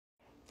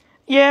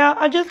Yeah,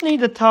 I just need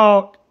to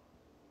talk.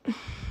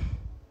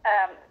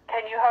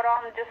 Can you hold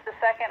on just a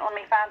second? Let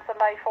me find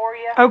somebody for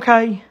you.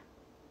 Okay.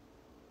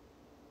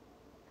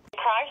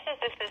 Crisis,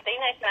 this is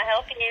Dina. Can I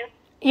help you?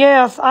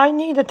 Yes, I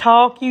need to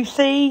talk. You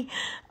see,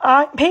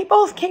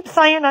 people keep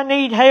saying I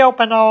need help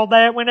and all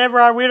that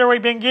whenever I've literally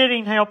been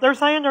getting help. They're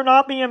saying they're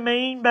not being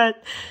mean,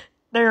 but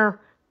they're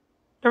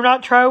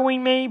not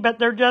trolling me, but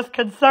they're just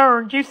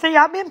concerned. You see,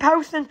 I've been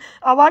posting,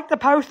 I like to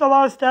post a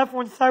lot of stuff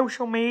on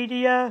social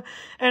media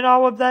and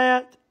all of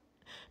that.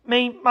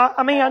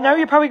 I know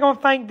you're probably going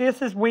to think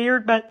this is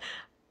weird, but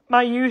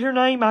my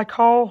username, I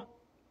call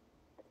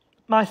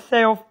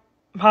myself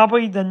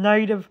probably the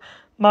native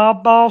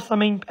mob boss. I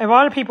mean, a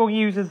lot of people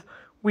uses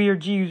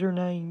weird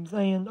usernames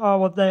and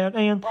all of that.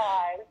 And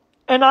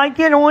I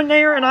get on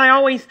there and I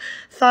always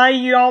say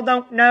you all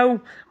don't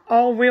know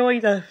all really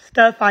the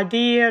stuff I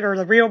did or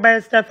the real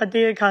bad stuff I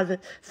did because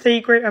it's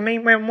secret. I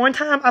mean, one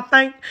time I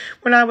think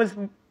when I was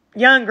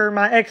younger,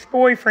 my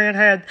ex-boyfriend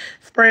had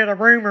spread a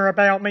rumor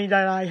about me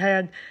that I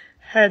had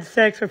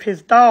sex with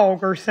his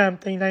dog or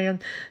something,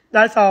 and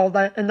that's all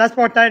that, and that's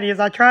what that is.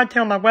 I tried to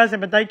tell him I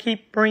wasn't, but they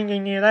keep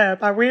bringing it up.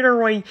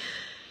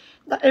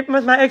 It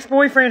was my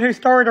ex-boyfriend who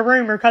started a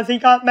rumor because he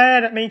got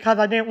mad at me because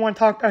I didn't want to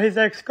talk to his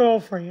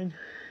ex-girlfriend.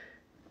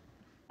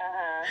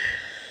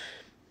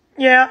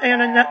 Yeah,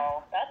 and that's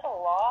a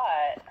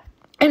lot.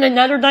 And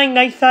another thing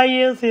they say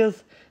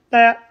is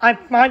that I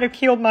might have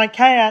killed my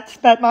cats,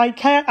 but my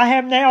cat I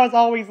have now is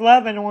always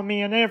loving on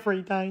me and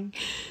everything.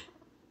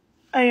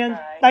 And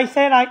they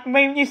said,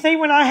 you see,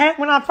 when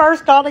I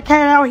first got a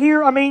cat out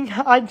here,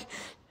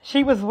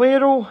 she was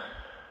little.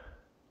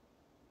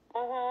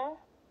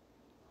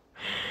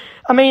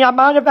 I mean, I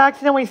might have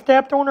accidentally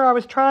stepped on her. I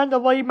was trying to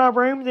leave my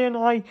room, then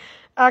I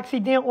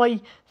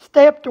accidentally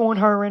stepped on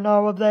her and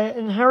all of that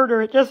and hurt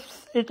her.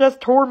 It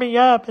just tore me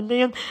up. And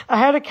then I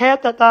had a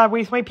cat that died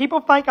recently.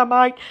 People think I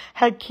might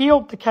have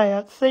killed the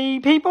cat.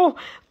 See, people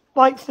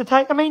likes to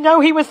take,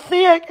 no, he was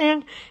sick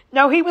and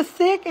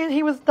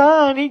he was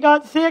dying. He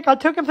got sick. I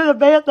took him to the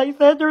vet. They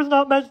said there's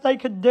not much they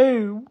could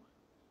do.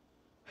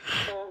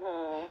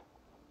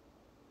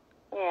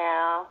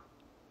 Yeah.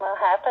 Well, it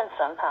happens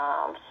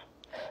sometimes.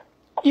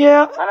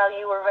 Yeah. I know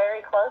you were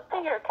very close to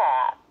your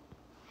cat.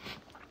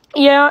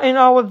 Yeah, and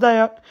all of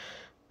that.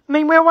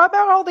 What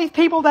about all these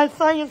people that's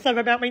saying stuff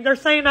about me? They're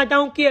saying I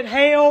don't get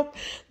help.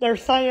 They're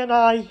saying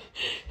I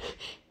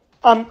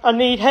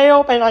need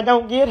help and I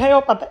don't get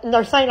help.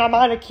 They're saying I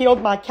might have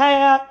killed my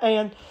cat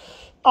and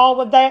all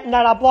of that, and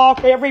that I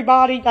block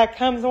everybody that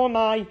comes on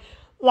my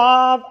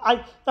live.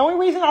 The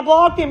only reason I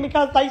block them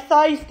because they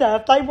say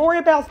stuff. They worry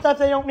about stuff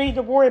they don't need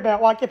to worry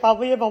about, like if I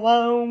live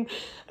alone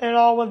and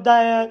all of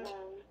that.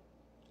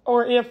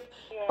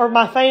 Or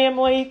my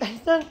family. They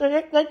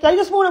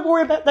just want to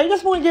worry about, they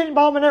just want to get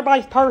involved in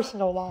everybody's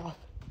personal life.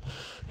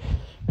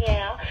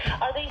 Yeah.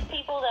 Are these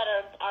people that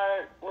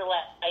are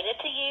related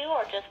to you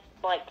or just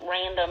like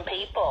random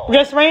people?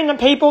 Just random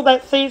people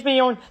that sees me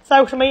on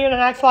social media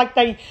and acts like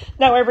they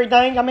know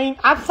everything.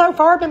 I've so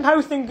far been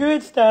posting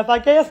good stuff. I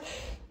guess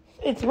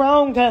it's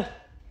wrong to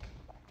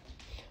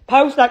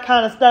post that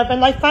kind of stuff,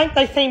 and they think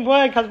they seen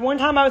blood because one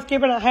time I was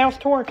given a house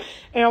tour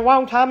and a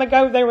long time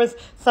ago there was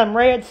some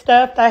red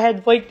stuff that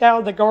had leaked out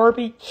of the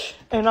garbage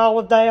and all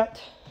of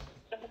that,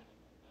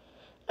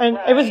 and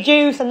It was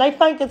juice and they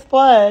think it's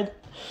blood.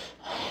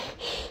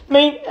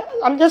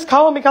 I'm just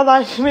calling because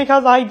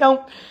I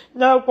don't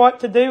know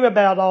what to do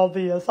about all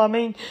this.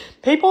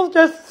 People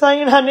just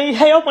saying I need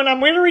help when I'm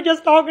literally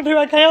just talking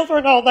to a counselor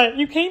and all that.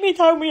 You can't be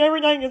told me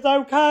everything is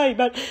okay,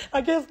 but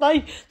I guess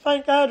they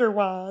think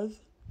otherwise.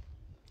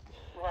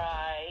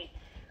 Right.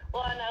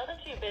 Well, I know that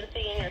you've been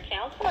seeing your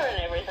counselor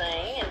and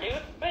everything, and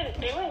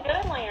doing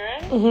good,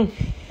 Lairen.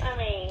 Tell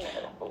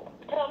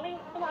me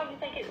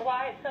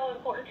why it's so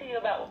important to you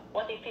about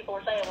what these people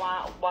are saying.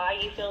 Why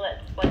you feel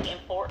that's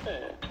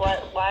important?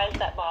 Why is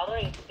that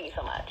bothering you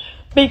so much?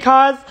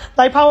 Because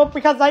they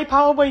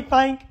probably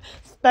think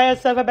bad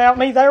stuff about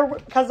me.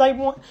 Because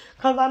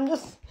I'm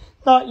just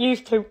not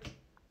used to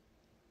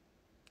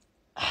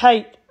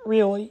hate,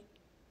 really.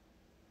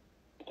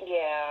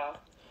 Yeah.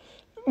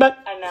 But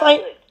I know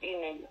that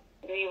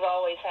you've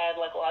always had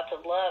lots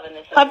of love, and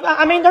this is.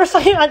 They're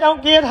saying I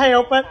don't get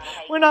help, but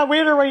when I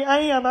literally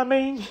am,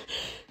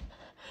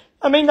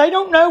 they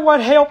don't know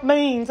what help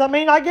means.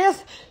 I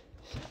guess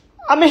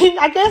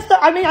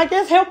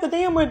help to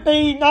them would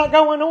be not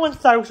going on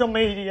social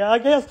media. I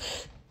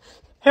guess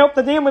help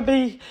to them would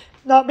be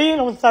not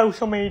being on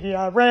social media,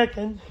 I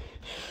reckon.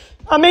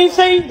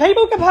 See,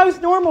 people can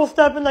post normal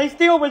stuff and they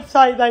still would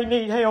say they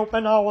need help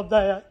and all of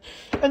that.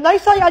 And they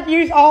say I'd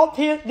use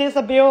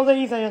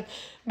disabilities and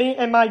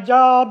my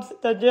jobs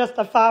to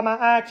justify my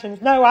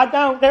actions. No, I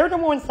don't. They're the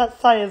ones that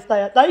says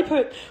that. They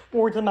put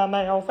words in my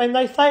mouth and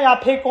they say I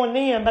pick on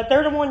them, but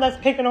they're the one that's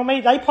picking on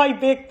me. They play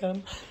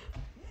victim.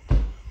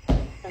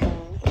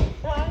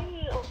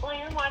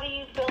 Why do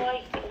you feel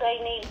like they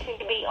need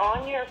to be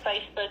on your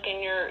Facebook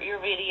and your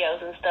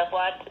videos and stuff?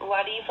 Why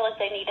do you feel like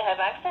they need to have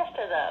access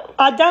to those?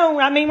 I don't.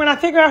 When I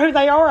figure out who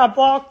they are, I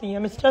block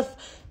them. It's just,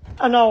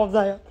 and all of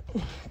that.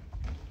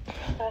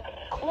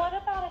 What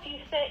about if you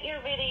set your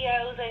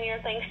videos and your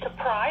things to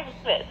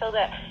private so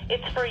that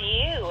it's for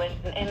you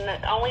and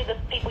that only the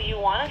people you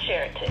want to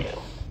share it to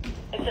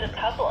instead of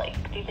public?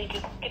 Do you think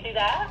you could do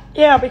that?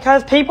 Yeah,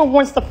 because people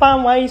wants to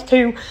find ways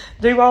to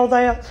do all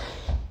that.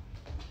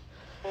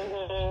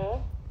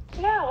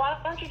 Yeah, why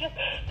don't you just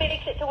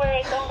fix it to where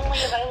it's only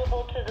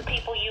available to the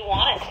people you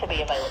want it to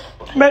be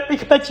available to? But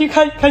because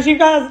you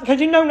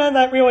know none of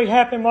that really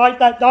happened, right?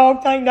 That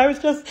dog thing, that was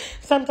just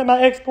something my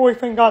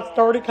ex-boyfriend got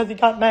started because he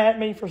got mad at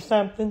me for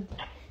something.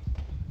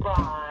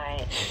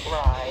 Right.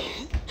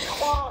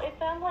 Well, it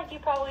sounds like you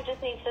probably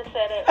just need to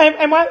set it. The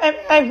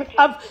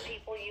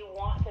people you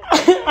want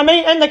to. I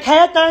mean, and the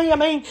cat thing.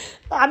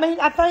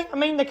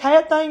 The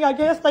cat thing. I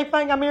guess they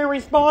think I'm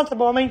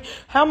irresponsible. I mean,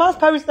 how am I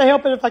supposed to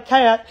help it if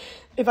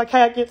a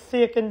cat gets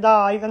sick and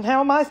dies? And how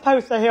am I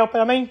supposed to help it?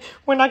 I mean,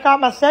 when I got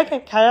my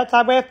second cats,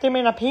 I left them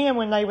in a pen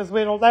when they was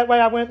little. That way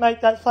I wouldn't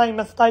make that same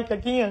mistake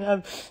again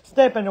of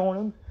stepping on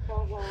them.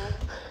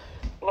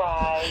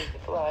 Right.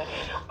 Well,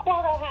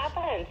 that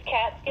happens.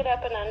 Cats get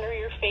up and under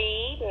your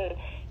feet, and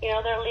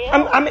they're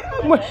little.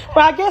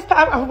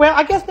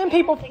 I guess them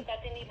people. I don't think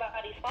that's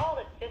anybody's fault.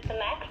 It's just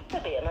an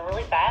accident, a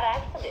really bad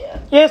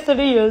accident. Yes, it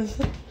is.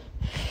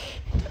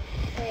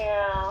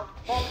 Yeah.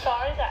 Well, I'm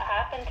sorry that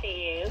happened to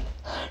you.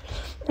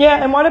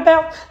 Yeah, and what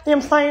about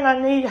them saying I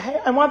need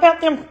help? And what about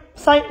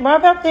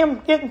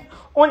them getting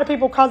onto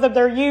people because of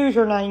their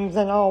usernames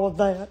and all of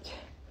that?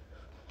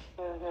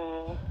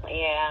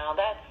 Yeah,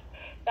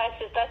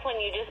 that's when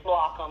you just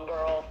block them,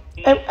 girl.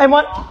 Block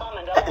them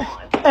and go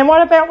on. And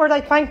what about where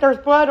they think there's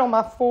blood on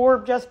my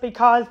floor just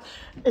because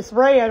it's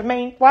red? I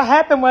mean, what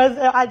happened was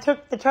I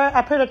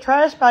put a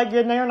trash bag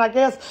in there, and I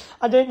guess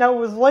I didn't know it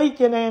was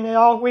leaking, and it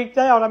all leaked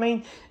out. I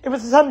mean, it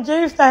was some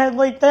juice that had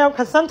leaked out,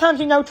 because sometimes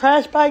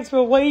trash bags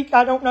will leak.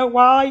 I don't know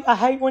why. I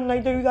hate when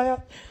they do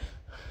that.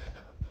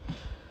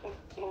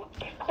 Well,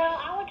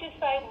 I would just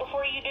say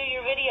before you do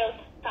your videos,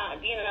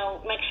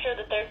 make sure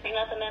that there's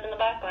nothing in the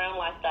background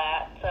like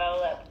that, so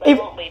that they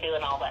won't be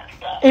doing all that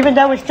stuff. Even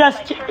though it's just...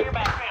 Make sure your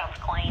background's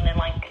clean and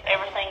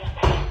everything's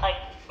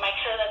make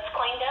sure that's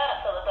cleaned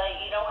up so that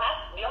you don't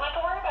have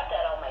to worry about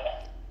that on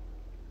that.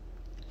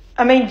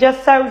 I mean,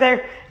 just so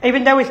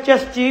even though it's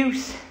just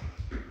juice.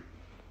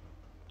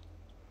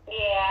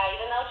 Yeah,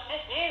 even though it's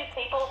just juice,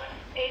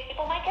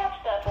 people make up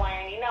stuff,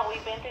 Lairen.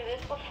 We've been through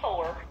this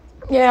before.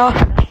 Yeah.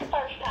 It's the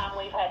first time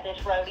we've had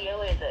this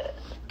rodeo, is it?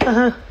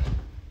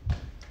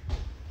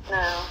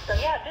 No. So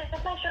yeah,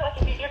 just make sure,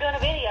 if you're doing a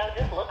video,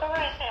 just look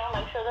around,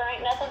 make sure there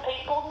ain't nothing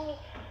people can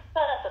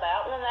fuss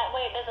about, and then that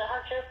way it doesn't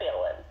hurt your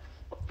feelings.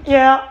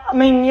 Yeah, I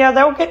mean,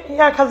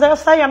 because they'll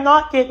say I'm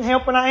not getting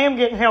help when I am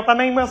getting help. I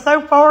mean, well,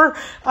 so far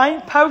I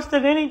ain't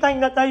posted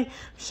anything that they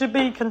should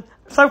be.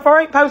 So far,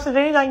 I ain't posted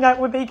anything that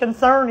would be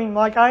concerning.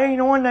 Like, I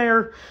ain't on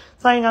there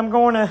saying I'm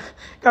going to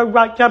go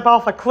jump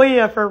off a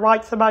cliff or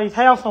light somebody's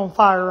house on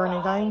fire or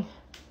anything.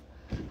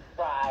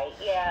 Right.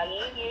 Yeah,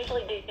 you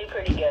usually do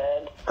pretty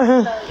good.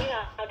 So,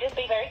 just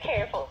be very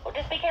careful.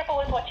 Just be careful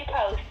with what you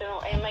post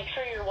and make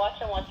sure you're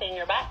watching what's in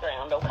your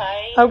background,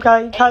 okay?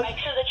 Okay. And make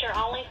sure that you're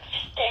only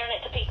sharing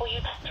it to people you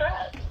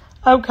trust.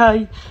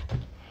 Okay.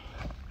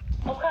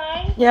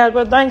 Okay? Yeah,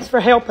 well, thanks for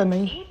helping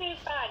me. You do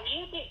fine.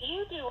 You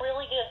do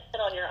really good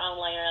on your own,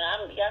 Lairen.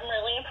 I'm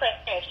really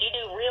impressed. You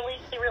do really,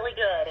 really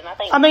good. And I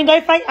think...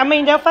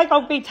 they'll think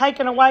I'll be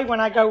taken away when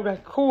I go to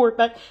court,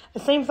 but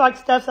it seems like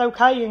stuff's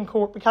okay in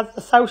court because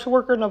the social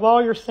worker and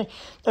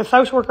the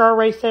social worker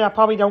already said I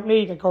probably don't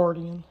need a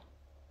guardian.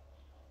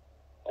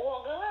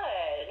 Well,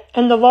 good.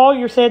 And the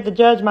lawyer said the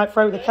judge might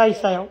throw the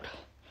case out.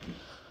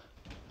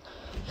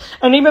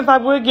 And even if I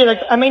would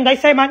they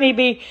say I might need to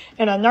be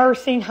in a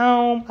nursing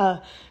home,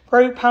 a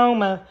group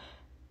home,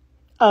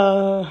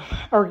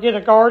 or get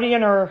a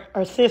guardian or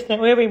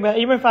assistant living. But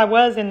even if I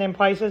was in them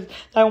places,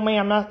 that don't mean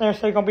I'm not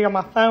necessarily going to be on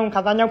my phone,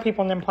 because I know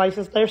people in them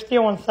places, they're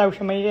still on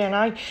social media. And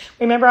I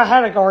remember I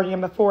had a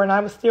guardian before, and I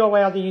was still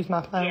allowed to use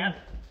my phone. Yeah.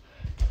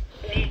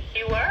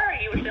 You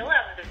were still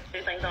allowed to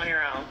do things on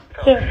your own.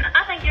 So Yeah.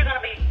 I think you're going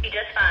to be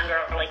just fine,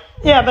 girl.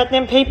 Yeah, but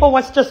then people,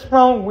 what's just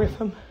wrong with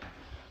them?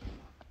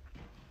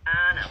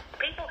 I know.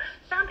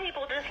 Some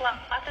people just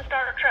like to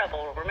start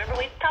trouble. Remember,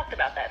 we talked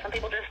about that. Some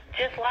people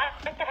just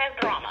like to have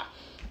drama.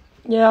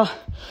 Yeah.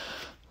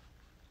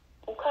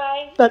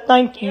 Okay? But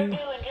thank You're you.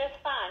 doing just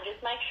fine.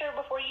 Just make sure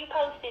before you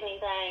post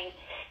anything,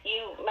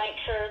 you make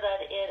sure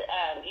that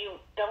you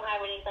don't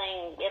have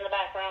anything in the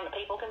background that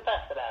people can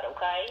fuss about,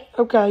 okay?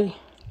 Okay.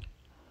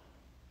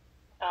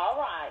 All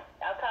right.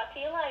 I'll talk to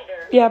you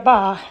later. Yeah,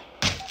 bye.